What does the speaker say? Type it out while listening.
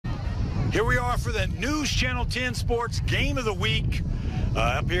Here we are for the News Channel 10 Sports Game of the Week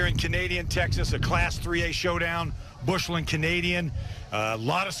up here in Canadian, Texas, a Class 3A showdown, Bushland Canadian. A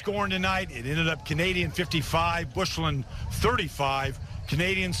lot of scoring tonight. It ended up Canadian 55, Bushland 35.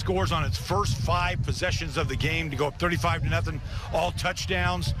 Canadian scores on its first 5 possessions of the game to go up 35-0, all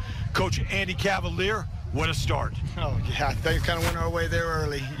touchdowns. Coach Andy Cavalier, what a start. Oh, yeah, they kind of went our way there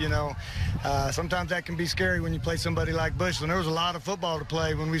early, you know. Sometimes that can be scary when you play somebody like Bushland. There was a lot of football to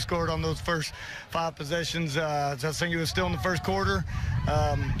play when we scored on those first 5 possessions. I think it was still in the first quarter,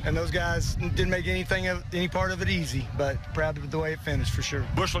 and those guys didn't make any part of it easy, but proud of the way it finished for sure.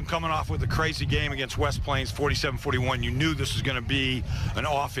 Bushland coming off with a crazy game against West Plains, 47-41. You knew this was going to be an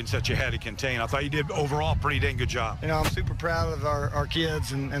offense that you had to contain. I thought you did overall a pretty dang good job. You know, I'm super proud of our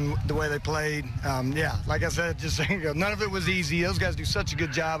kids and the way they played. Yeah, like I said, just saying, none of it was easy. Those guys do such a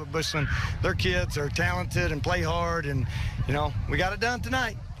good job at Bushland. Their kids are talented and play hard, and, you know, we got it done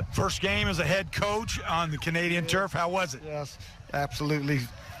tonight. First game as a head coach on the Canadian turf. How was it? Yes, absolutely.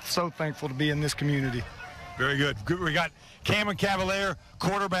 So thankful to be in this community. Very good. We got Cameron Cavalier,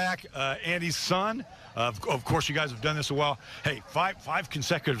 quarterback, Andy's son. Of course, you guys have done this a while. Hey, five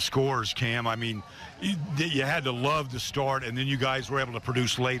consecutive scores, Cam. I mean, you had to love the start, and then you guys were able to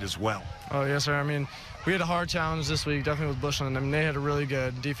produce late as well. Oh, yes, sir. I mean, we had a hard challenge this week, definitely with Bushland. I mean, they had a really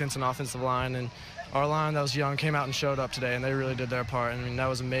good defense and offensive line, and our line that was young came out and showed up today, and they really did their part. I mean, that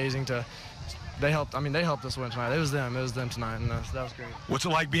was amazing to – they helped us win tonight. It was them tonight, and that was great. What's it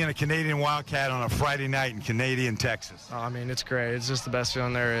like being a Canadian Wildcat on a Friday night in Canadian, Texas? Oh, I mean, it's great. It's just the best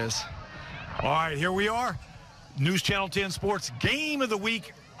feeling there is. All right, here we are. News Channel 10 Sports Game of the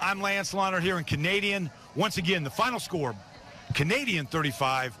Week. I'm Lance Launer here in Canadian. Once again, the final score, Canadian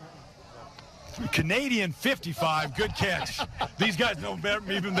 35, Canadian 55. Good catch. These guys know better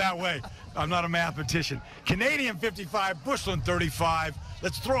even that way. I'm not a mathematician. Canadian 55, Bushland 35.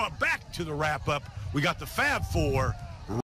 Let's throw it back to the wrap-up. We got the Fab Four.